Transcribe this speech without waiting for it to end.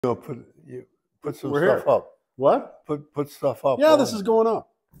Put some We're stuff here. up. What? Put stuff up. Yeah, this is going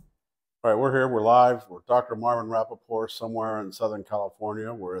up. All right, we're here. We're live. We're Dr. Marvin Rappaport somewhere in Southern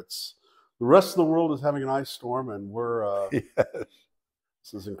California, where it's the rest of the world is having an ice storm, and we're yes.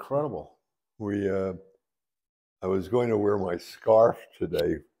 this is incredible. I was going to wear my scarf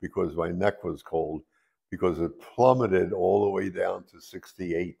today because my neck was cold, because it plummeted all the way down to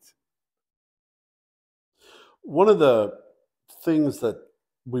 68. One of the things that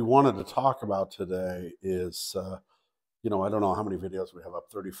we wanted to talk about today is, I don't know how many videos we have up,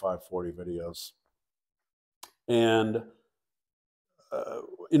 35, 40 videos. And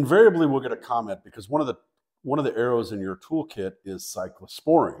invariably we'll get a comment because one of the arrows in your toolkit is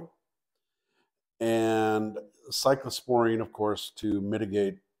cyclosporine. And cyclosporine, of course, to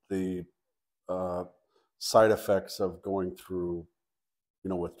mitigate the side effects of going through,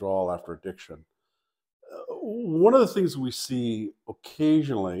 withdrawal after addiction. One of the things we see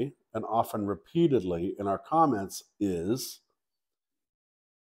occasionally and often repeatedly in our comments is,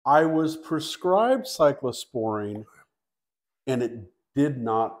 I was prescribed cyclosporine and it did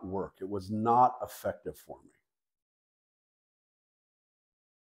not work. It was not effective for me.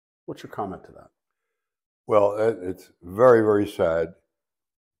 What's your comment to that? Well, it's very, very sad.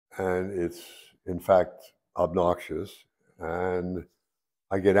 And it's, in fact, obnoxious. And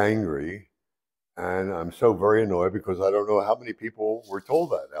I get angry. And I'm so very annoyed because I don't know how many people were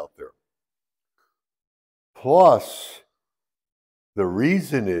told that out there. Plus, the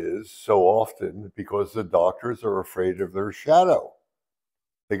reason is so often because the doctors are afraid of their shadow.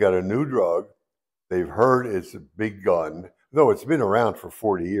 They got a new drug. They've heard it's a big gun, though it's been around for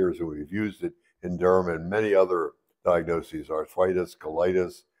 40 years and we've used it in derm and many other diagnoses, arthritis,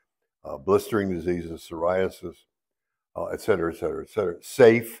 colitis, blistering diseases, psoriasis, et cetera, et cetera, et cetera.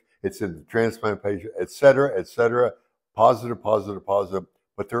 Safe. It's in the transplant patient, et cetera, positive,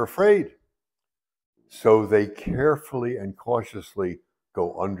 but they're afraid. So they carefully and cautiously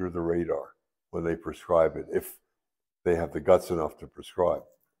go under the radar when they prescribe it, if they have the guts enough to prescribe.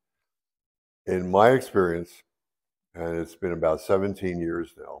 In my experience, and it's been about 17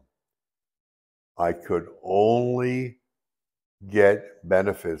 years now, I could only get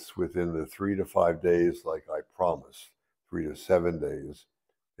benefits within the 3 to 5 days like I promised, 3 to 7 days.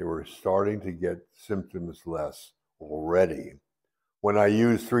 They were starting to get symptoms less already when I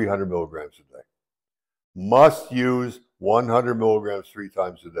used 300 milligrams a day. Must use 100 milligrams 3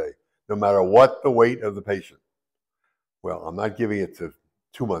 times a day, no matter what the weight of the patient. Well, I'm not giving it to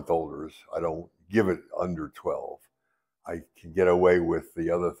 2-month-olders. I don't give it under 12. I can get away with the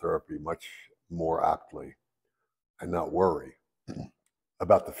other therapy much more aptly and not worry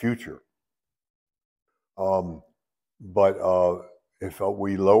about the future.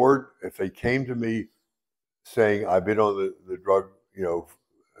 If they came to me saying, I've been on the drug,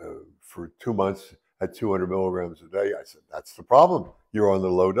 for 2 months at 200 milligrams a day, I said, that's the problem. You're on the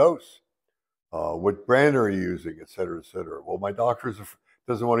low dose. What brand are you using, et cetera, et cetera? Well, my doctor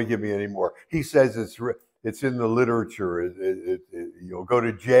doesn't want to give me any more. He says it's in the literature. You'll go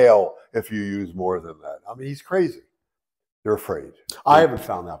to jail if you use more than that. I mean, he's crazy. They're afraid. I haven't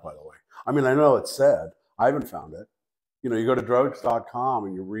found that, by the way. I mean, I know it's said. I haven't found it. You go to drugs.com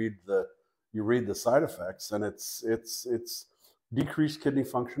and you read the side effects, and it's decreased kidney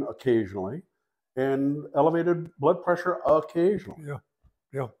function occasionally and elevated blood pressure occasionally.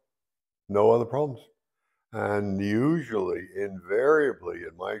 Yeah. No other problems. And usually, invariably,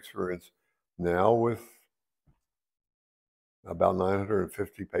 in my experience, now with about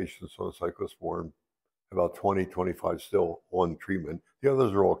 950 patients on cyclosporine, about 20, 25 still on treatment. The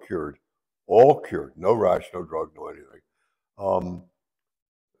others are all cured. No rash, no drug, no anything.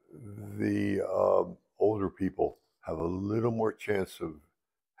 The older people have a little more chance of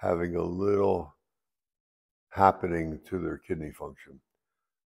having a little happening to their kidney function.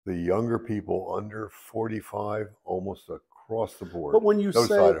 The younger people under 45, almost across the board. But when you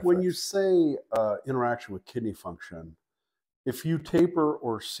say interaction with kidney function, if you taper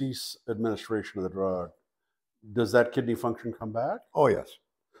or cease administration of the drug, does that kidney function come back? Oh, yes.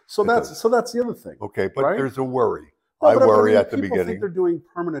 So that's the other thing. Okay, but right? There's a worry. I worry at the beginning. People think they're doing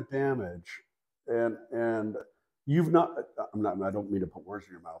permanent damage, and you've not. I don't mean to put words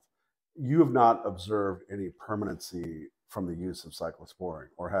in your mouth. You have not observed any permanency from the use of cyclosporine,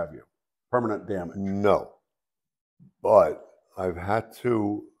 or have you? Permanent damage? No, but I've had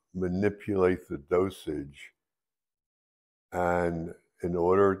to manipulate the dosage, and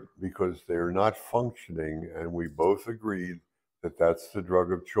because they're not functioning, and we both agreed that that's the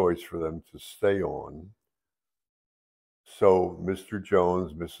drug of choice for them to stay on. So, Mr.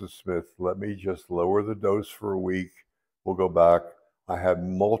 Jones, Mrs. Smith, let me just lower the dose for a week. We'll go back. I have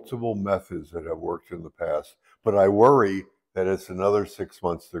multiple methods that have worked in the past, but I worry that it's another 6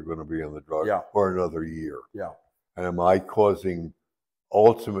 months they're going to be on the drug, Yeah. or another year. Yeah. And am I causing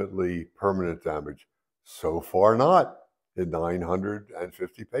ultimately permanent damage? So far, not in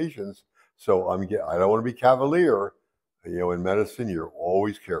 950 patients. So I don't want to be cavalier. You know, in medicine, you're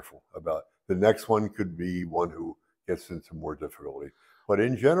always careful about the next one could be one who gets into more difficulty. But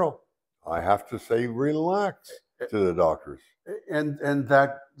in general, I have to say, relax to the doctors. And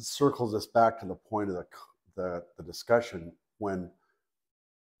that circles us back to the point of the discussion when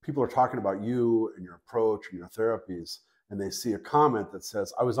people are talking about you and your approach and your therapies, and they see a comment that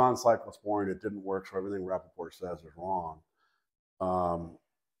says, I was on cyclosporine, it didn't work, so everything Rapoport says is wrong.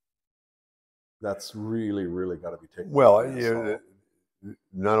 That's really, really got to be taken. Well, you know,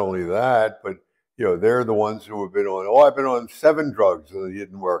 not only that, but you know, they're the ones who have been on, oh, I've been on 7 drugs and it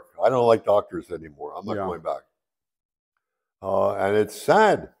didn't work. I don't like doctors anymore. I'm not going back. And it's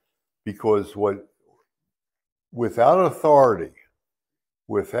sad because without authority,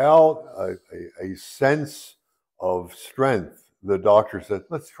 without a sense of strength, the doctor said,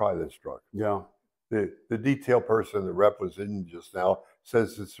 let's try this drug. Yeah. The detail person, the rep was in just now,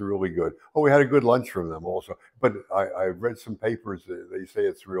 says it's really good. Oh, we had a good lunch from them also. But I read some papers, they say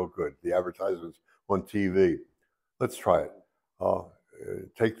it's real good. The advertisements on TV. Let's try it.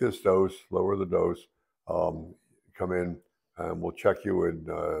 Take this dose, lower the dose, come in, and we'll check you in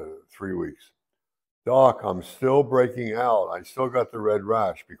 3 weeks. Doc, I'm still breaking out. I still got the red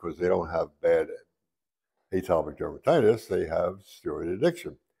rash because they don't have bad atopic dermatitis. They have steroid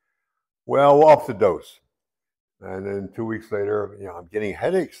addiction. Well, we'll up the dose. And then 2 weeks later, you know, I'm getting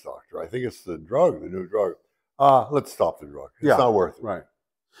headaches, doctor. I think it's the drug, the new drug. Let's stop the drug. It's not worth it. Right.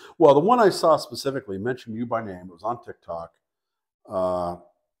 Well, the one I saw specifically mentioned you by name. It was on TikTok. I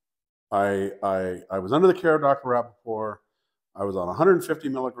was under the care of Dr. Rapoport. I was on 150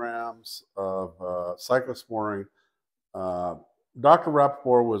 milligrams of cyclosporine. Dr.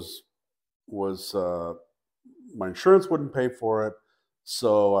 Rapoport was my insurance wouldn't pay for it.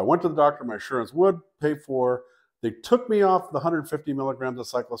 So I went to the doctor my insurance would pay for. They took me off the 150 milligrams of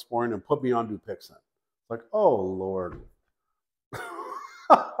cyclosporine and put me on Dupixent. Like, oh, Lord.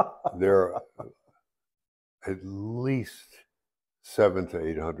 There are at least 700 to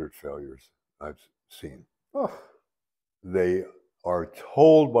 800 failures I've seen. Oh. They are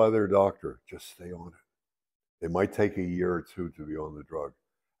told by their doctor, just stay on it. It might take a year or 2 to be on the drug.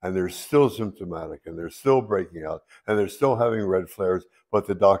 And they're still symptomatic, and they're still breaking out, and they're still having red flares, but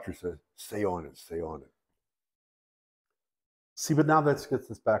the doctor says, stay on it, stay on it. See, but now that gets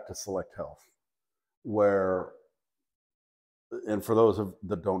us back to Select Health, where, and for those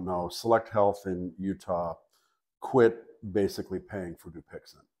that don't know, Select Health in Utah quit basically paying for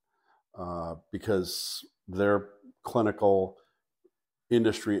Dupixent because their clinical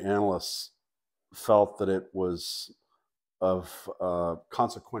industry analysts felt that it was of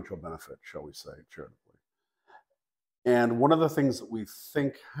consequential benefit, shall we say, charitably. And one of the things that we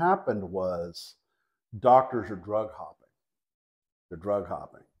think happened was doctors are drug hopping. They're drug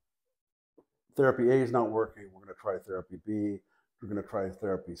hopping. Therapy A is not working. We're going to try therapy B. We're going to try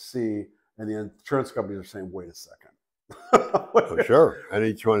therapy C. And the insurance companies are saying, wait a second. Oh, sure. And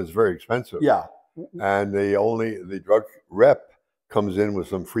each one is very expensive. Yeah. And the drug rep comes in with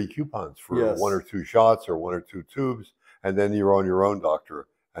some free coupons for 1 or 2 shots or 1 or 2 tubes. And then you're on your own, doctor,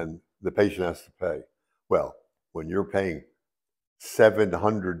 and the patient has to pay. Well, when you're paying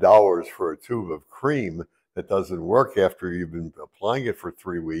 $700 for a tube of cream that doesn't work after you've been applying it for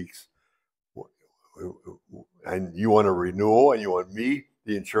 3 weeks, and you want a renewal and you want me,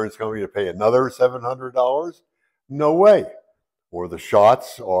 the insurance company, to pay another $700? No way. Or the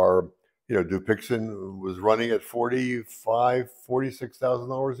shots are, you know, Dupixent was running at $45,000,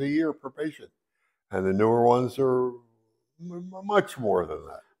 $46,000 a year per patient. And the newer ones are much more than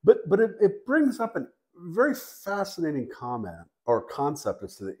that. But it brings up a very fascinating comment or concept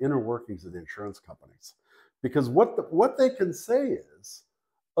as to the inner workings of the insurance companies. Because what they can say is,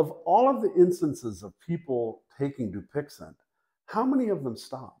 of all of the instances of people taking Dupixent, how many of them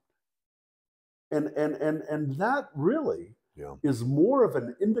stopped? And that really is more of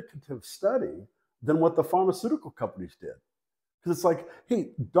an indicative study than what the pharmaceutical companies did. Because it's like,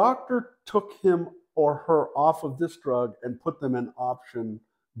 hey, doctor took him or her off of this drug and put them in option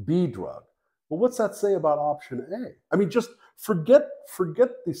B drug. Well, what's that say about option A? I mean, just forget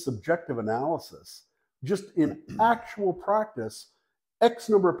the subjective analysis. Just in actual practice, X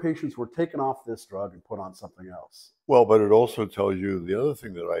number of patients were taken off this drug and put on something else. Well, but it also tells you the other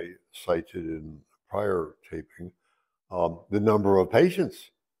thing that I cited in prior taping, the number of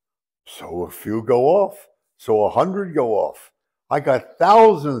patients. So a few go off. So 100 go off. I got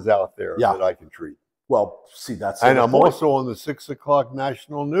thousands out there Yeah. that I can treat. Well, see, that's And the I'm point. also on the 6 o'clock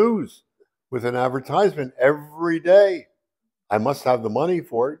national news with an advertisement every day. I must have the money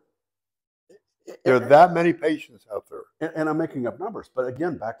for it. There are that many patients out there. And I'm making up numbers, but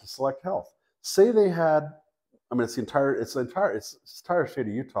again, back to Select Health. Say they had, I mean, it's the entire state of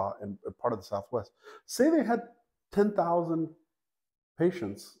Utah and part of the Southwest. Say they had 10,000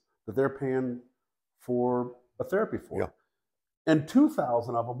 patients that they're paying for a therapy for, Yeah. and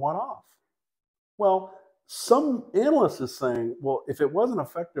 2,000 of them went off. Well, some analyst is saying, well, if it wasn't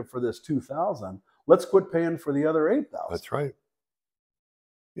effective for this 2,000, let's quit paying for the other 8,000. That's right.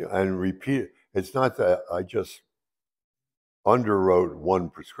 Yeah, and repeat it. It's not that I just underwrote one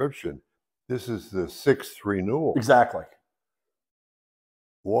prescription. This is the 6th renewal. Exactly.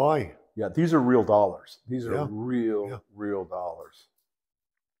 Why? Yeah, these are real dollars. These are Yeah. real dollars.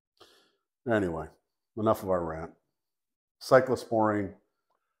 Anyway, enough of our rant. Cyclosporine.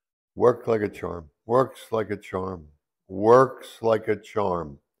 Worked like a charm. Works like a charm. Works like a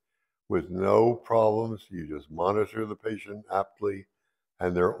charm. With no problems. You just monitor the patient aptly,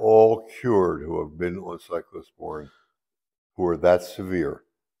 and they're all cured who have been on cyclosporine, who are that severe.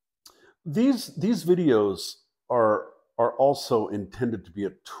 These videos are also intended to be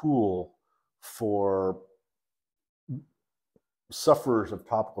a tool for sufferers of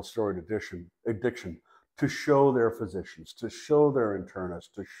topical steroid addiction to show their physicians, to show their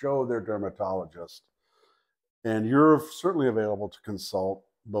internists, to show their dermatologist. And you're certainly available to consult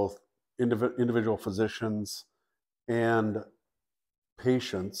both individual physicians and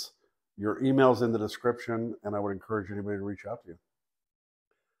patients. Your email's in the description, and I would encourage anybody to reach out to you.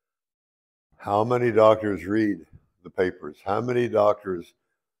 How many doctors read the papers? How many doctors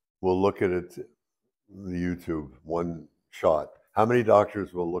will look at it, the YouTube, one shot? How many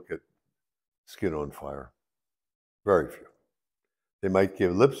doctors will look at Skin on Fire? Very few. They might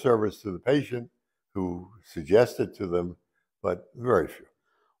give lip service to the patient who suggested to them, but very few.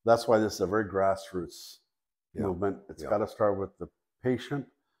 That's why this is a very grassroots movement. It's got to start with the patient.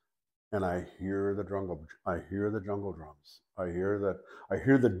 And I hear the jungle drums. I hear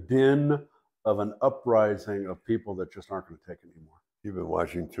the din of an uprising of people that just aren't going to take it anymore. You've been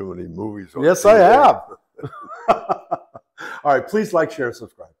watching too many movies. Yes, I have. All right, please like, share,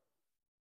 subscribe.